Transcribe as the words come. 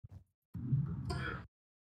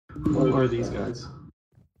Who are these guys?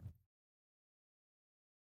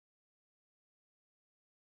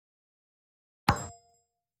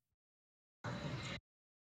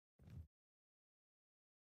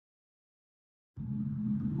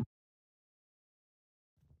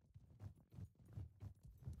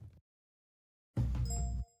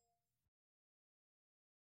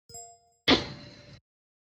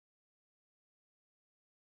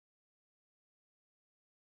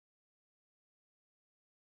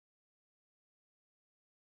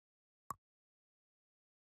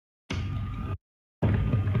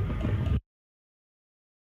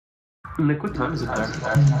 Nick, what time is it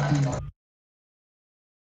there?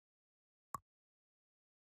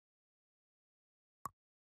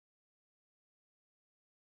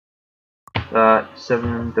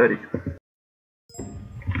 7:30.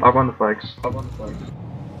 Up on the flags.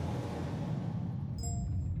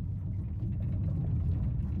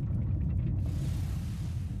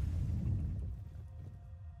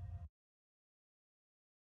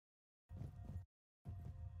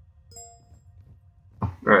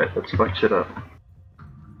 Alright, let's fuck shit up.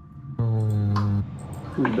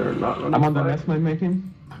 They're not running. I'm on the left, my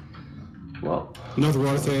making. Well, Not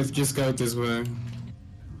worth it, just go this way.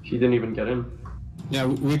 he didn't even get in. Yeah,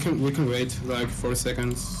 we can wait like 4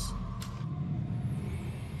 seconds.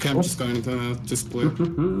 Okay, I'm just going to split.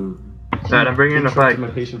 Alright, I'm bringing in a flag. My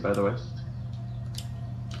patient, by the way.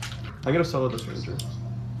 I'm gonna solo this ranger.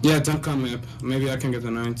 Yeah, don't come up. Maybe I can get the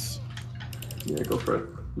knights. Yeah, go for it.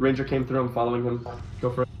 Ranger came through, I'm following him. Go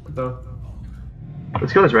for it, though.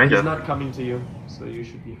 Let's kill this ranger. He's not coming to you, so you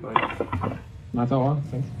should be fine. Nice one,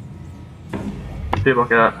 thanks. People,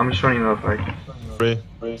 yeah, I'm just running another flag.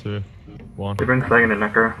 3, 2, 1. They bring flag in the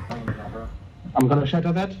necker. I'm gonna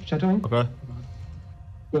shatter that, shattering. Okay.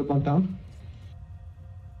 We'll bump down.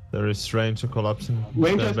 There is ranger collapsing.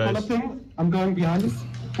 Ranger their is base. collapsing. I'm going behind it.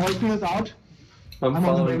 Poison is out. I'm I'm on the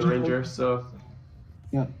following the ranger. ranger, so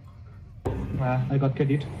Yeah. I got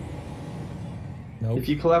killed. if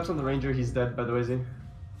you collapse on the ranger, he's dead, by the way, Z.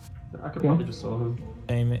 I could probably just solo him.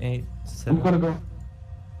 Aim 8, 7. I'm gonna go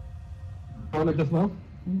on it as well.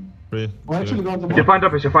 3, Or actually 2. go on the You're fine,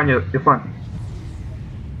 Duffy, you're fine, you're fine.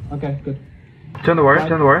 Okay, good. Turn the warrior,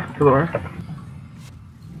 turn the warrior, kill the warrior.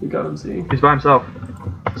 We got him, Z. He's by himself.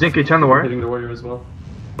 Zinky, turn the warrior. Hitting the warrior as well.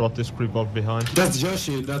 Got this creep up behind. That's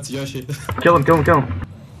Yoshi, that's Yoshi. Kill him, kill him, kill him.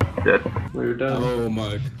 Dead. We're dead. Oh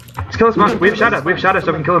my. Let's kill this monk. We have shadow so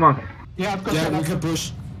we can kill the monk. Yeah, I've got Yeah, that. we can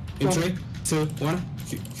push. In 3, 2, 1.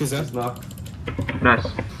 He's dead. He's knocked. Nice.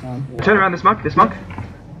 Turn around this monk,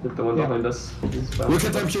 Hit the one behind us. He's We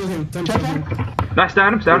can time kill him, time kill him. Nice,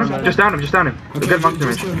 down him, down him. Just down him, just down him. Okay, Get monk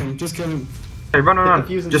just damage. kill him, just kill him. Hey, run, run.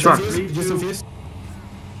 Defuse and Just defuse. run. 3, Just 2, infuse.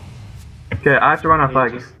 Okay, I have to run our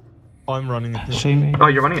flag. I'm running it. Shame. Oh,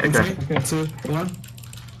 you're running it? In Okay. 3, 2, 1.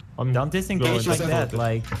 I'm Don't disengage going. like that,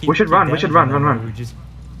 like... We should run, run. We just...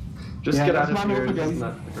 Just Yeah, get out let's of run here. over This is again.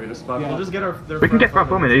 not the greatest spot. Yeah. We'll just get our. We can get front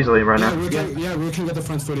booming easily right Yeah, now. we can get the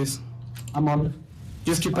front footies. I'm on.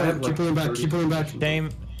 Just keep I have, pulling back, keep pulling back. Aim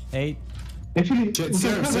 8. Actually, we can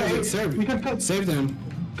Save, kill save, the save. eight. We can Save them.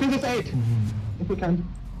 kill this 8. If we can.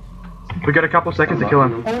 We got a couple seconds to kill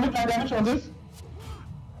him. I want to apply damage on this.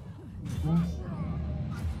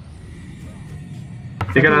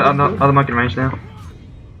 You got another monk in range now.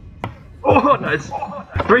 Oh, nice.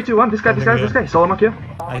 3, 2, 1. This guy. Solo monk here.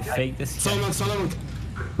 I faked this. Solomon.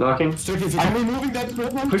 Knocking. I'm removing that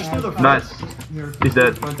split one. Push through the front. Nice. Here, He's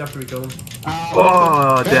dead. Front after we kill him.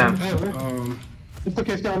 Oh, damn. It's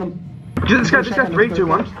okay, stay on him. This guy. 3, 2,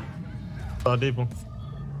 1. Deep one.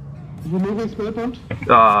 Removing split one.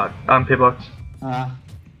 I'm P-blocked.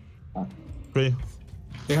 3.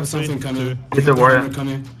 They have something coming. It's a warrior.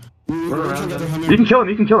 Coming. We're around get the them. hammer. You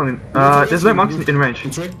can kill him. There's no monks in range.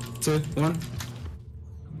 In 3, 2, 1.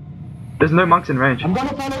 There's no monks in range. I'm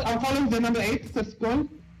following the number 8 that's going.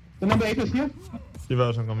 The number 8 is here.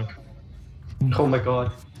 Diverse coming. Oh my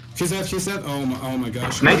god. He's dead. Oh my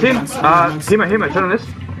gosh. Main team. Hima, turn on this.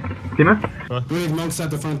 Hima. We need monks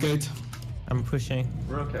at the front gate. I'm pushing.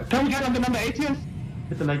 We're okay. Can we get on the number 8 here?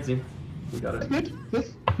 Hit the Knight Z. We got it. Split?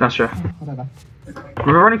 This? Not sure. Whatever.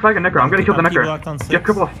 We're running flag and Necker. I'm gonna kill the Necker. Blocked on 6. Yeah,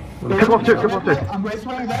 couple off two. I'm racing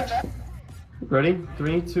that. Ready?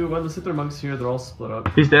 3, 2, 1. Let's hit their monks here. They're all split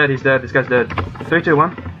up. He's dead. This guy's dead. 3, 2,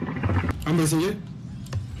 1. I'm missing you.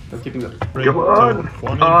 I'm keeping the 3, Go 2, on.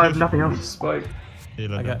 1. Oh, I have nothing else. spike.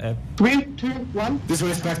 I got Ebb. 3, 2, 1. This way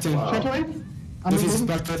is backed in. Shattering. I'm This is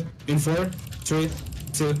removing. backed in 4, 3,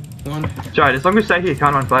 2, 1. Jide, as long as you stay here, you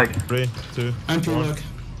can't run flag. 3, 2. I'm P-lock.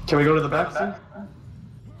 Can we go to the back, sir?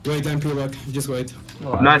 Wait, I'm P-lock. Just wait.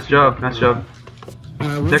 Nice job. We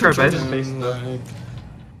Decker can try base. them, like,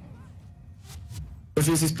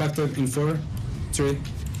 Refuse is packed up in 4, 3,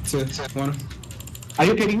 2, 1. Are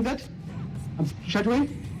you getting that? I'm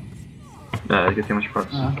shattering. Yeah, I get too much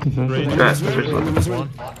props. 3, Okay, 2, 1.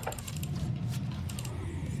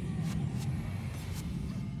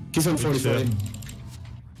 He's on 44.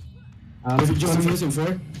 If you just refuse in 4,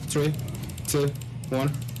 3, 2, 1.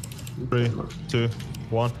 3, 2,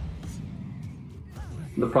 1.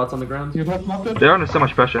 The prot's on the ground. You got knocked it? They're under so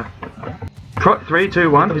much pressure. 3, 2,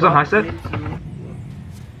 1. He's on high set.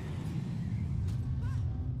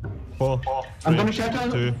 4, I'm gonna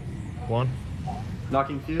shatter. 2, 1.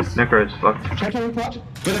 Knocking fuse. Necro is fucked. Shattering prot.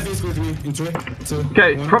 Get a face with me in 3, 2,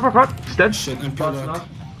 Okay, 1. prop. Stead. Shit, I'm Prot's peeled out. knocked.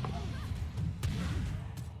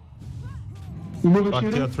 Moving Back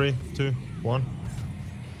here, shooting. 3, 2, 1.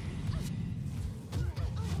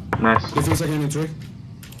 Nice. Refuse again in 3,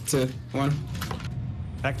 2, 1.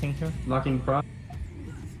 Acting here. Knocking prot.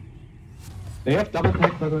 They have double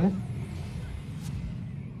pack by the way.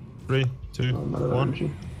 3, 2, I'm out of 1.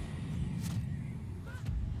 energy.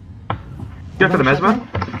 Go for the mesmer.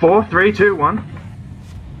 4, 3, 2, 1.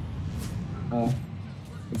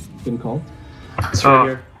 It's been called. It's right Oh.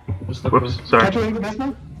 here. Just look Whoops, for sorry. Shattering the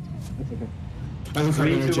mesmer? That's okay. I don't have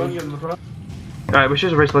 3, 2, 1, energy. give him the prot. Alright, we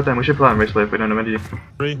should race split then. We should play on race split if we don't have energy.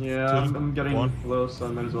 3, Yeah, 2, I'm getting 1. low, so I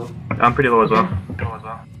might as well. I'm pretty low as well.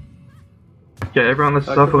 Okay, everyone, let's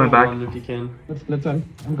start pulling back. If you can. Let's split them.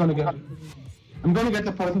 I'm gonna get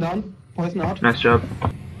the poison down. Poison out. Nice job.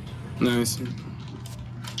 Nice.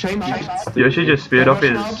 Chain out. Yoshi just speared off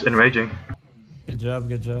his enraging. Good job,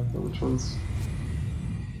 good job. Which ones?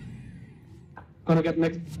 Gonna get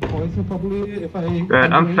next poison probably if I.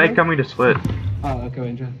 Right, I'm fake coming to split. Oh, okay,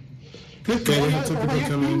 Ranger. This Okay, we warrior have two over people here,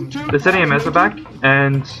 coming. They're sending a mesmer back,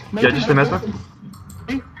 and yeah, just a mesmer.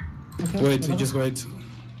 Wait, just wait.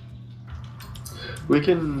 We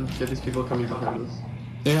can get these people coming behind us.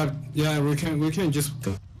 They have, yeah, we can just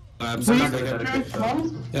collapse. Three, Because they have, 2,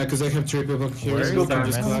 1. yeah, because they have 3 people here, Where so is we can our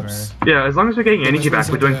just mesmer? collapse. Yeah, as long as we're getting energy back,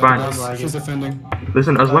 we're doing fine. He's defending.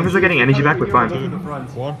 Listen, as long as we're getting energy back, we're Look fine. in the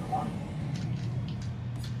front. 1.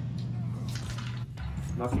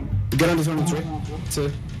 Knocking. Get on this one in 3, 2,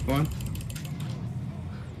 1.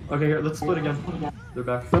 Okay, here, let's split again. They're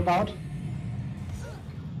back. Flip out.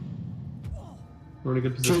 We're in a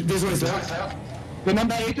good So position. this one is out. The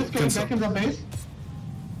number 8 is getting Cancel. back in the base.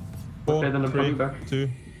 4, Okay, then I'm 3, coming back. 2,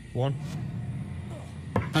 1.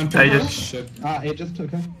 I'm Hey, peeled. just- Shit. 8 just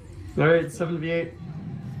okay. Alright, 7v8.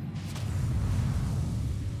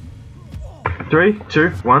 3, 2,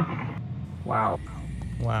 1. Wow.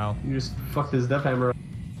 Wow. You just fucked his death hammer up.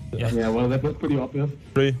 Yeah, well that was pretty obvious.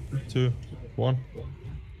 3, 2, 1.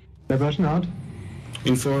 Diversion out.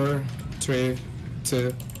 In 4, 3,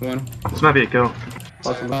 2, 1. This might be a kill.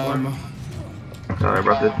 Plus on the floor. Sorry, I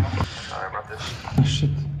brought it. Oh shit.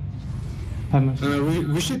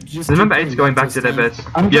 We should just. The number keep 8's going going back to their this base.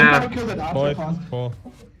 I'm gonna Yeah, kill that archer 5, fast. 4,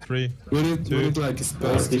 3. time. We need like a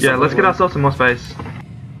space. yeah, let's get ourselves some more space.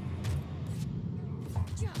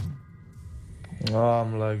 Oh,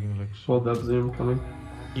 I'm lagging like so. Hold up, zoom coming.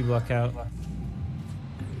 E block out.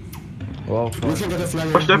 Well, We can get a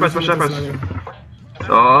flagger. Push that we first, can push get that a first.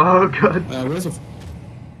 flagger. Oh, god. Where's the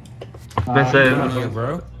Best save. Here,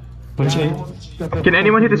 bro. Can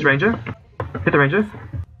anyone hit this ranger? Hit the ranger.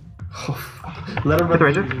 Let him Hit the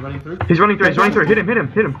run ranger. through. He's running through. He's running through, he's running through.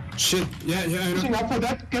 Hit him. shit? Yeah, I know. Pushing up for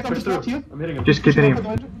that. Get on the Push through. spot here. I'm hitting him. Just keep hitting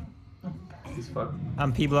him. He's fucked.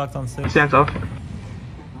 I'm P blocked on 6. Stands off.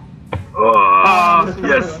 Oh,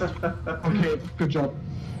 yes. Okay, good job.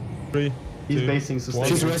 3, He's 2, basing sustain.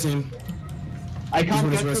 She's resing. I can't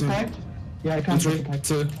one is get the resing. pack. Yeah, I In can't 3, get the pack.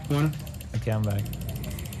 2, 1. Okay, I'm back.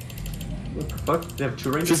 What the fuck? They have 2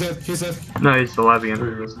 He's rangers? dead. He's dead. No, he's still alive again.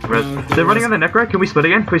 Red. They're running on the necro. Can we split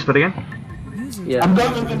again? Can we split again? Yeah. I'm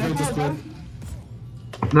going on the I'm next just one.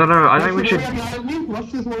 No, I think we Watch should. this warrior behind me.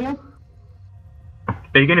 Watch this warrior.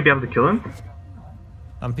 Are you gonna be able to kill him?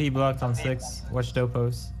 I'm P blocked on 6. Watch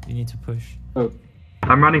dopos. You need to push. Oh.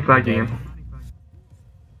 I'm running flag again.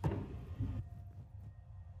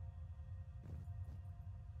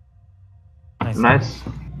 Nice.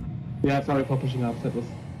 Yeah, sorry for pushing up. That was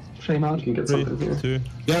shame out. You can get 3, something here. 2.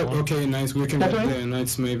 Yeah, okay, nice. We can get That's right. there.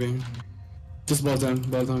 Nice, maybe. Just ball down.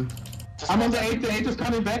 I'm on the 8. The 8 is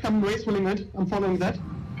coming back. I'm race pulling it. I'm following that.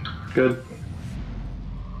 Good.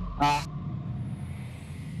 I've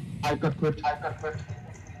got gripped.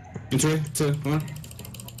 In 3, 2, 1.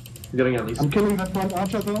 You're getting at least. I'm killing that front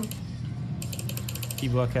archer though. P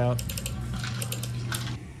block out.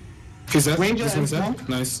 He's dead. Ranger This one's and dead.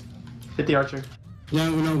 Nice. Hit the archer. Yeah,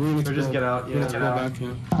 we need to Or just go. get out. We Yeah, need to get go out. back,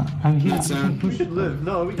 yeah. I'm here. It's down. We should live.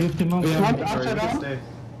 No, we can. Yeah. Front Sorry, we can archer down. stay.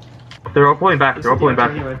 They're all pulling back. Just hit the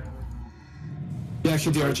archer anyway. Yeah,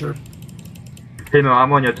 hit the archer. Hey, no,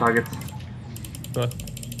 I'm on your target. Good.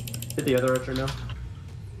 Hit the other archer now.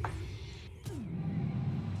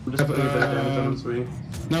 I'm just putting a bit of damage on him, sweetie.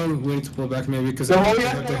 Now we need to pull back maybe because The I warrior,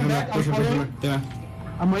 have the coming hammer. back, Push him, push him. Yeah.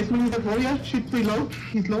 I'm wasting the warrior. Shoot pretty low.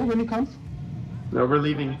 He's low when he comes. No, we're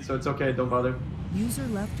leaving, so it's okay, don't bother. User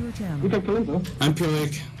left your We channel. can kill him though. I'm pure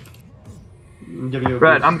like. I'm giving you a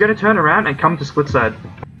Right, boost. I'm gonna turn around and come to split side.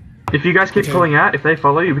 If you guys keep Okay. pulling out, if they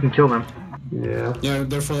follow you, we can kill them. Yeah. Yeah,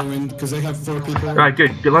 they're following because they have 4 people. Right,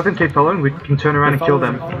 good. Let them keep following, we can turn around and kill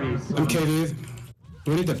them. I'm KD.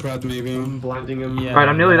 We need the prod maybe. I'm blinding him. Yeah, Right,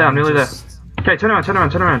 I'm nearly there, I'm nearly there. just- Okay, turn around, turn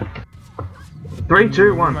around, turn around. 3,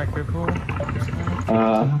 2, 1. My cripple.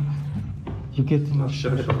 You get Oh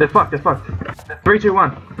shit. They're fucked, they're fucked. 3, 2,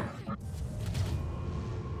 1.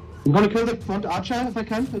 I'm gonna kill the front archer if I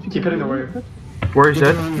can. If you Keep can hitting the warrior. Warrior's Get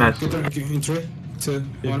dead. around, Nice. get around, in 3, 2,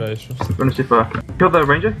 Be 1. patient. Gonna see far. Kill the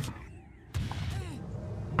ranger.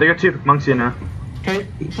 They got 2 monks here now. Okay,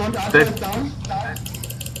 front archer Dead. is down.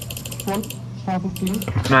 Front half of team.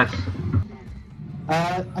 Nice.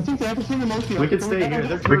 I think they have a single monkey. We can stay here.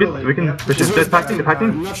 They're We turtling. can push it. They're packing, they're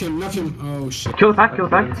packing. Knock him, knock him. Oh shit. Kill the pack, kill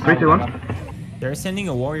the pack. 3, 2, 1. They're sending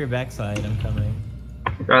a warrior backside. I'm coming.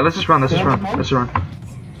 Alright, let's just run, let's just run, let's just run.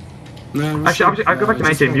 No, Actually, I'll go back to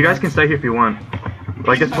main team. You guys can stay here if you want.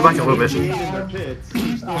 Like, just pull back a little bit. In their pits.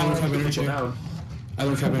 I don't have energy. Down. I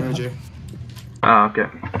don't have energy. Ah, okay.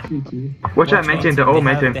 Watch out, main team. They're all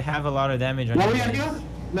main They team. have a lot of damage on you Warrior guys. here.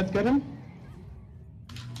 Let's get him.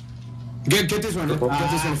 Get this one. Get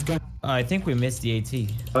this one if you can. I think we missed the AT.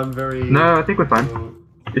 I'm very... No, I think we're fine.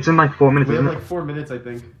 It's in like 4 minutes, We have isn't like it? 4 minutes, I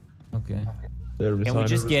think. Okay. They're Can we resigning.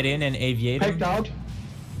 just get in and aviate Pegged them? out.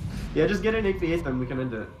 Yeah, just get an 8v8 then we can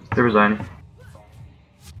end it. They're resigning.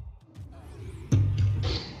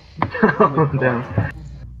 Damn.